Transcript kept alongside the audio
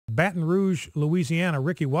Baton Rouge, Louisiana.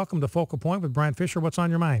 Ricky, welcome to Focal Point with Brian Fisher. What's on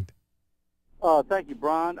your mind? Thank you,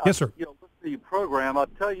 Brian. Yes, sir. Listen to your program. I'll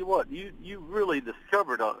tell you what, you really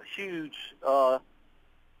discovered a huge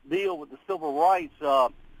deal with the civil rights.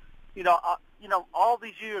 All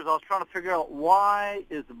these years I was trying to figure out why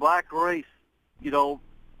is the black race,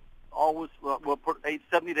 always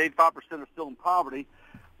 70 to 85% are still in poverty.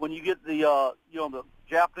 When you get the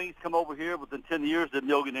Japanese come over here within 10 years, they're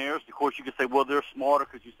millionaires. Of course, you could say, well, they're smarter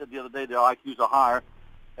because you said the other day their IQs are higher,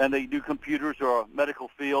 and they do computers or a medical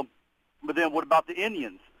field. But then what about the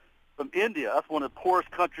Indians from India? That's one of the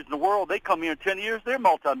poorest countries in the world. They come here in 10 years, they're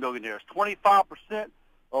multimillionaires. 25%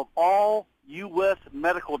 of all U.S.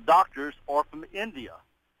 medical doctors are from India.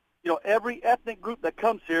 Every ethnic group that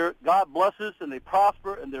comes here, God blesses and they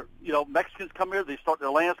prosper, and they're, Mexicans come here, they start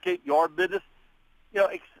their landscape yard business.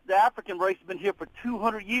 The African race has been here for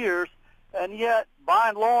 200 years, and yet, by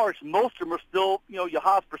and large, most of them are still, your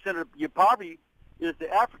highest percentage of your poverty is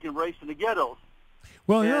the African race in the ghettos.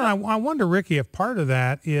 Well, I wonder, Ricky, if part of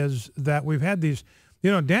that is that we've had these,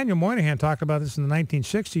 Daniel Moynihan talked about this in the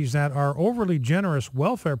 1960s, that our overly generous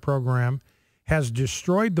welfare program has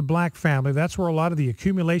destroyed the black family. That's where a lot of the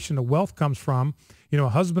accumulation of wealth comes from. A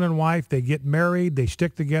husband and wife, they get married, they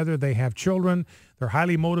stick together, they have children. They're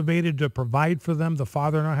highly motivated to provide for them. The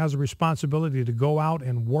father now has a responsibility to go out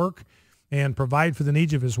and work and provide for the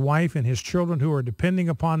needs of his wife and his children who are depending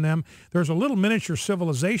upon them. There's a little miniature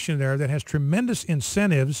civilization there that has tremendous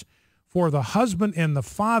incentives for the husband and the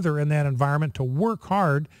father in that environment to work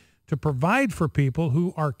hard to provide for people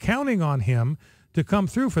who are counting on him to come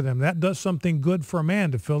through for them. That does something good for a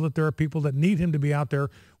man, to feel that there are people that need him to be out there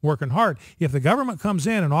working hard. If the government comes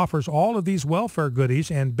in and offers all of these welfare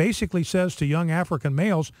goodies and basically says to young African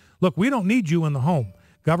males, look, we don't need you in the home.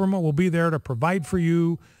 Government will be there to provide for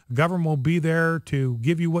you. Government will be there to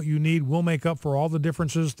give you what you need. We'll make up for all the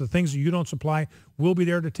differences, the things that you don't supply. We'll be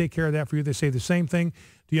there to take care of that for you. They say the same thing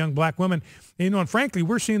to young black women. And frankly,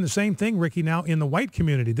 we're seeing the same thing, Ricky, now in the white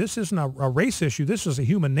community. This isn't a race issue. This is a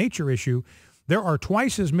human nature issue. There are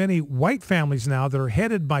twice as many white families now that are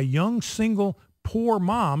headed by young, single, poor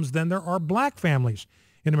moms than there are black families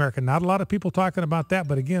in America. Not a lot of people talking about that,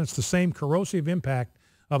 but again, it's the same corrosive impact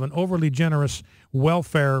of an overly generous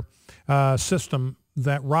welfare system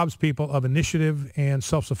that robs people of initiative and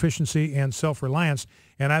self-sufficiency and self-reliance,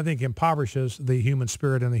 and I think impoverishes the human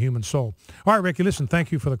spirit and the human soul. All right, Ricky, listen,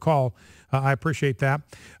 thank you for the call. I appreciate that.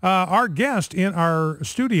 Our guest in our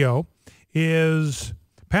studio is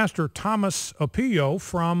Pastor Thomas Opiyo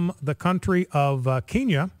from the country of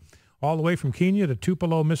Kenya, all the way from Kenya to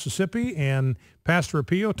Tupelo, Mississippi. And Pastor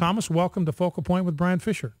Opiyo, Thomas, welcome to Focal Point with Brian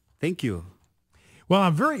Fisher. Thank you. Well,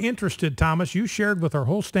 I'm very interested, Thomas. You shared with our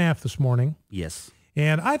whole staff this morning. Yes.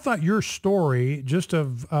 And I thought your story, just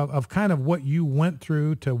of kind of what you went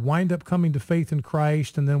through to wind up coming to faith in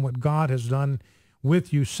Christ, and then what God has done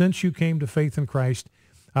with you since you came to faith in Christ,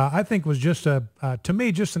 I think was just to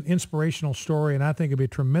me, just an inspirational story, and I think it'd be a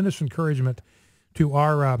tremendous encouragement to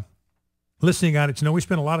our listening audience. We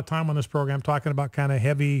spend a lot of time on this program talking about kind of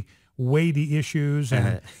heavy, weighty issues,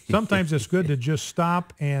 and sometimes it's good to just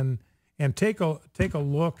stop and take a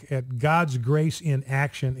look at God's grace in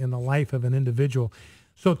action in the life of an individual.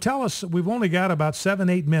 So tell us, we've only got about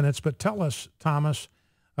 7-8 minutes, but tell us, Thomas,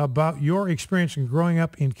 about your experience in growing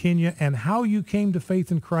up in Kenya and how you came to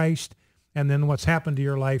faith in Christ, and then what's happened to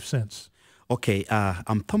your life since. Okay,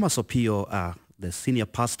 I'm Thomas Opiyo, the senior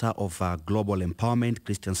pastor of Global Empowerment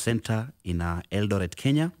Christian Center in Eldoret,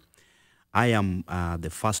 Kenya. I am the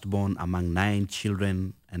firstborn among 9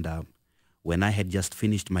 children, and when I had just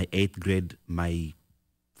finished my 8th grade, my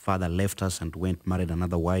father left us and went married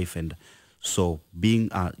another wife. And so being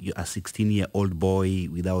a 16-year-old boy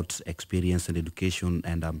without experience and education,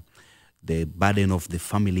 and the burden of the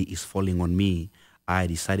family is falling on me, I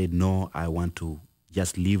decided, no, I want to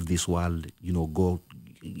just leave this world, go.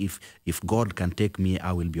 If God can take me,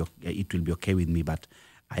 it will be okay with me. But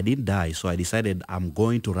I didn't die, so I decided I'm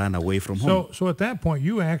going to run away from home. So at that point,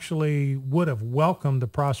 you actually would have welcomed the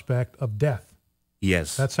prospect of death.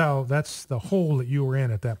 Yes. That's the hole that you were in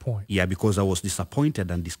at that point. Yeah, because I was disappointed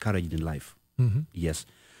and discouraged in life. Mm-hmm. Yes.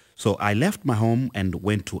 So I left my home and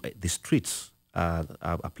went to the streets,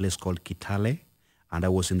 a place called Kitale, and I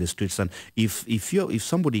was in the streets. And if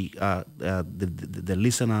somebody, the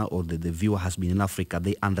listener or the viewer has been in Africa,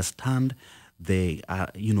 they understand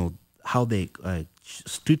how the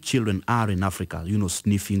street children are in Africa,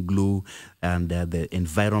 sniffing glue, and the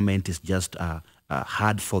environment is just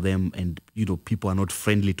hard for them, and people are not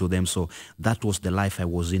friendly to them. So that was the life I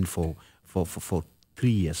was in for 3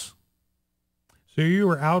 years. So you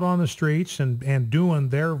were out on the streets and doing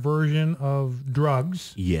their version of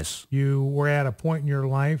drugs. Yes. You were at a point in your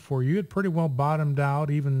life where you had pretty well bottomed out.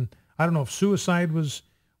 Even, I don't know if suicide was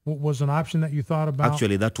an option that you thought about.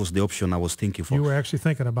 Actually, that was the option I was thinking for. You were actually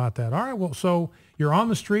thinking about that. All right. Well, so you're on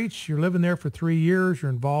the streets. You're living there for 3 years.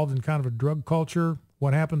 You're involved in kind of a drug culture.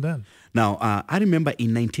 What happened then? Now, I remember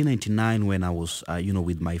in 1999 when I was,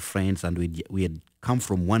 with my friends, and we had come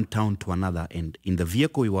from one town to another, and in the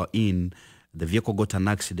vehicle we were in, the vehicle got an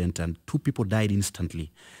accident and 2 people died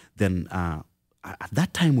instantly. Then at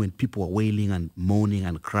that time when people were wailing and moaning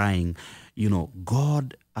and crying,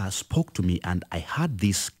 God spoke to me, and I heard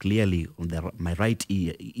this clearly on my right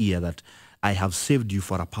ear that I have saved you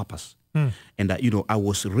for a purpose. And, I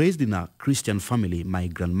was raised in a Christian family. My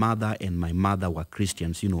grandmother and my mother were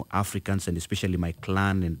Christians, Africans, and especially my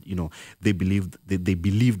clan. And, they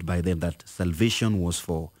believed by then that salvation was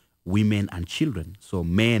for women and children. So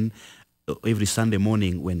men, every Sunday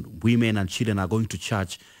morning when women and children are going to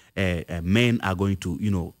church, men are going to,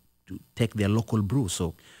 to take their local brew.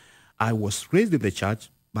 So I was raised in the church,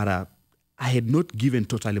 but I had not given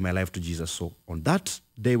totally my life to Jesus. So on that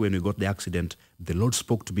day when we got the accident, the Lord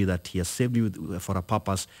spoke to me that he has saved me for a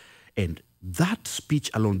purpose. And that speech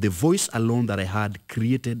alone, the voice alone that I had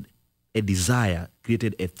created a desire,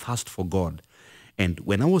 created a thirst for God. And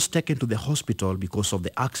when I was taken to the hospital because of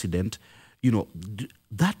the accident,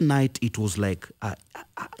 that night it was like,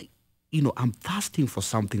 I'm thirsting for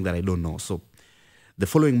something that I don't know. So the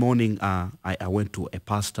following morning, I went to a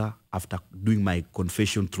pastor. After doing my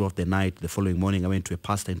confession throughout the night, the following morning, I went to a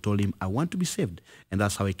pastor and told him, I want to be saved. And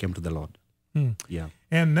that's how I came to the Lord. Yeah.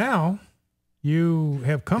 And now you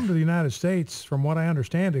have come to the United States, from what I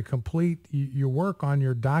understand, to complete your work on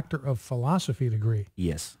your Doctor of Philosophy degree.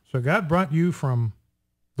 Yes. So God brought you from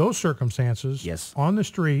those circumstances, yes, on the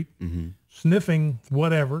street, sniffing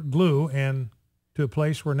whatever, glue, and to a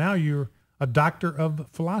place where now you're a Doctor of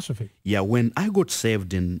Philosophy. Yeah, when I got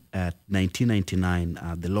saved in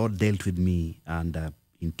 1999, the Lord dealt with me, and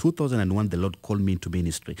in 2001, the Lord called me into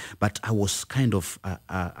ministry. But I was kind of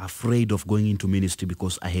afraid of going into ministry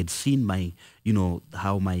because I had seen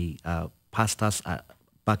how my pastors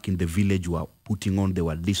back in the village were putting on. They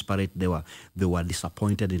were disparate. They were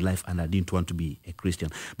disappointed in life, and I didn't want to be a Christian.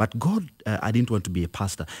 But God, I didn't want to be a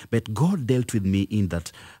pastor. But God dealt with me in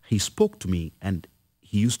that He spoke to me, and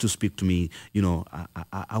He used to speak to me.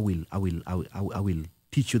 I will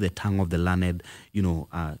teach you the tongue of the learned.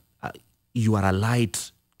 You are a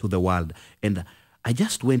light to the world. And I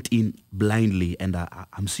just went in blindly, and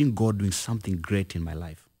I'm seeing God doing something great in my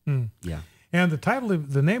life. Yeah. And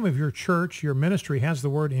the name of your church, your ministry, has the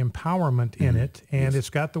word empowerment in it, and it's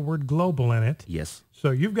got the word global in it. Yes.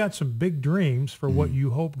 So you've got some big dreams for what you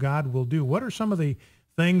hope God will do. What are some of the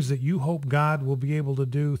things that you hope God will be able to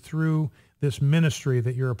do through this ministry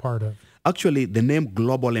that you're a part of? Actually, the name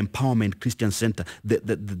Global Empowerment Christian Center,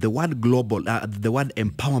 the word global, the word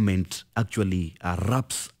empowerment actually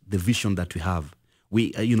wraps the vision that we have.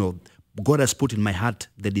 God has put in my heart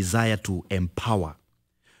the desire to empower,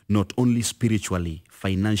 not only spiritually,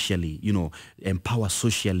 financially, empower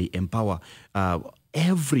socially, empower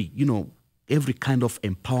every kind of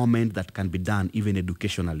empowerment that can be done, even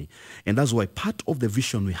educationally. And that's why part of the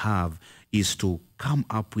vision we have is to come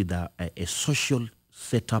up with a social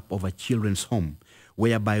setup of a children's home,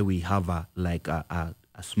 whereby we have a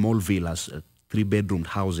small villas, 3-bedroom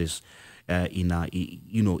houses in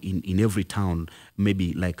every town.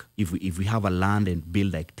 Maybe like if we have a land and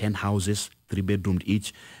build like 10 houses, 3-bedroomed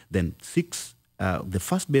each, then 6. The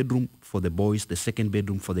first bedroom for the boys, the second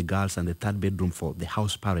bedroom for the girls, and the third bedroom for the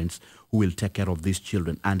house parents who will take care of these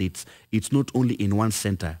children. And it's not only in one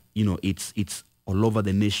center, it's all over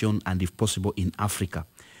the nation, and if possible in Africa.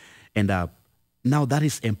 And now that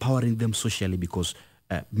is empowering them socially, because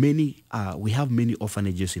we have many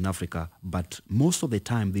orphanages in Africa, but most of the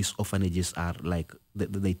time these orphanages are like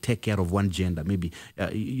they take care of one gender, maybe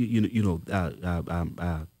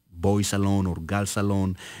boys alone or girls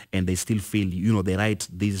alone, and they still feel, they write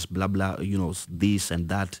this blah blah, this and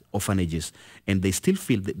that orphanages, and they still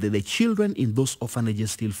feel the children in those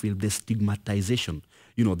orphanages still feel the stigmatization.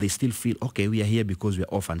 They still feel, okay, we are here because we are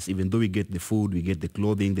orphans, even though we get the food, we get the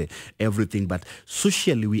clothing, everything, but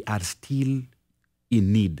socially we are still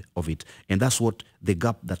in need of it. And that's what the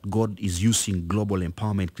gap that God is using Global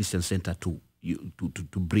Empowerment Christian Center to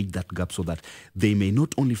bridge that gap, so that they may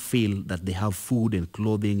not only feel that they have food and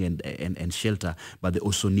clothing and shelter, but they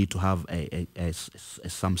also need to have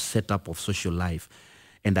some setup of social life.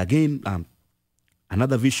 And again,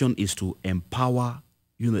 another vision is to empower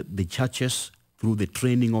the churches through the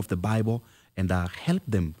training of the Bible, and help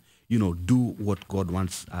them do what God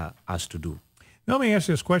wants us to do. Now, let me ask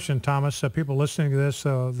you this question, Thomas. People listening to this,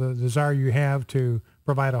 the desire you have to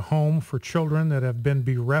provide a home for children that have been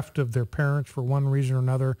bereft of their parents for one reason or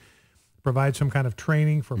another, provide some kind of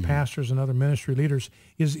training for pastors and other ministry leaders.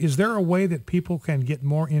 Is there a way that people can get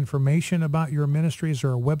more information about your ministry? Is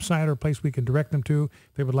there a website or a place we can direct them to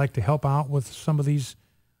if they would like to help out with some of these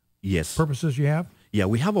purposes you have? Yeah,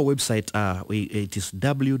 we have a website. It is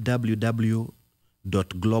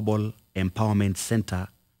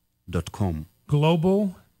www.globalempowermentcenter.com.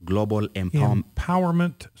 Global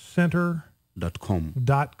Empowerment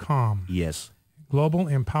Center.com. Yes.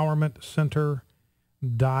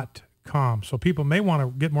 Globalempowermentcenter.com. So people may want to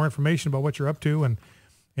get more information about what you're up to,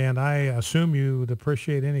 and I assume you would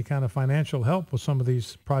appreciate any kind of financial help with some of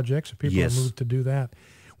these projects if people are moved to do that.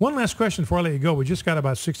 One last question before I let you go. We just got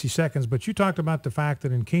about 60 seconds, but you talked about the fact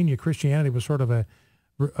that in Kenya, Christianity was sort of a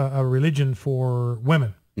religion for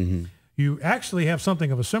women. Mm-hmm. You actually have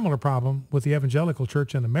something of a similar problem with the evangelical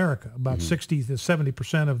church in America. About 60 to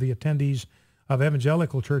 70% of the attendees of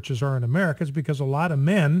evangelical churches are in America. It's because a lot of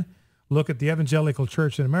men look at the evangelical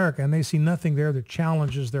church in America and they see nothing there that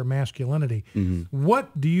challenges their masculinity. Mm-hmm.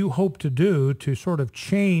 What do you hope to do to sort of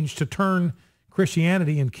change, to turn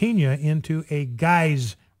Christianity in Kenya into a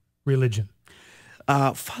guy's religion?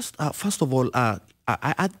 First of all, I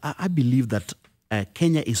believe that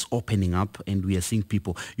Kenya is opening up and we are seeing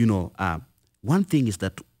people. One thing is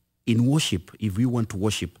that in worship, if we want to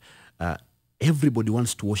worship, everybody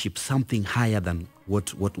wants to worship something higher than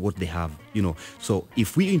what they have. So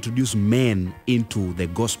if we introduce men into the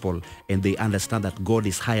gospel and they understand that God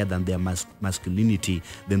is higher than their masculinity,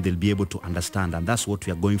 then they'll be able to understand. And that's what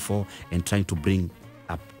we are going for and trying to bring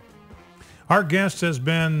up. Our guest has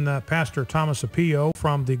been Pastor Thomas Opiyo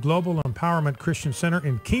from the Global Empowerment Christian Center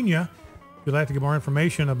in Kenya. If you'd like to get more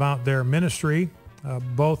information about their ministry,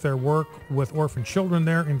 both their work with orphan children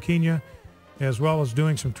there in Kenya, as well as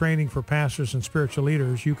doing some training for pastors and spiritual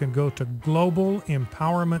leaders, you can go to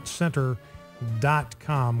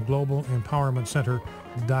globalempowermentcenter.com,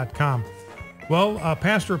 globalempowermentcenter.com. Well,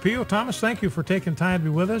 Pastor Opiyo, Thomas, thank you for taking time to be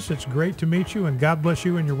with us. It's great to meet you, and God bless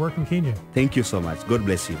you in your work in Kenya. Thank you so much. God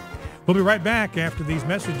bless you. We'll be right back after these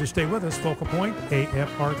messages. Stay with us. Focal Point,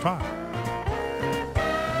 AFR Talk.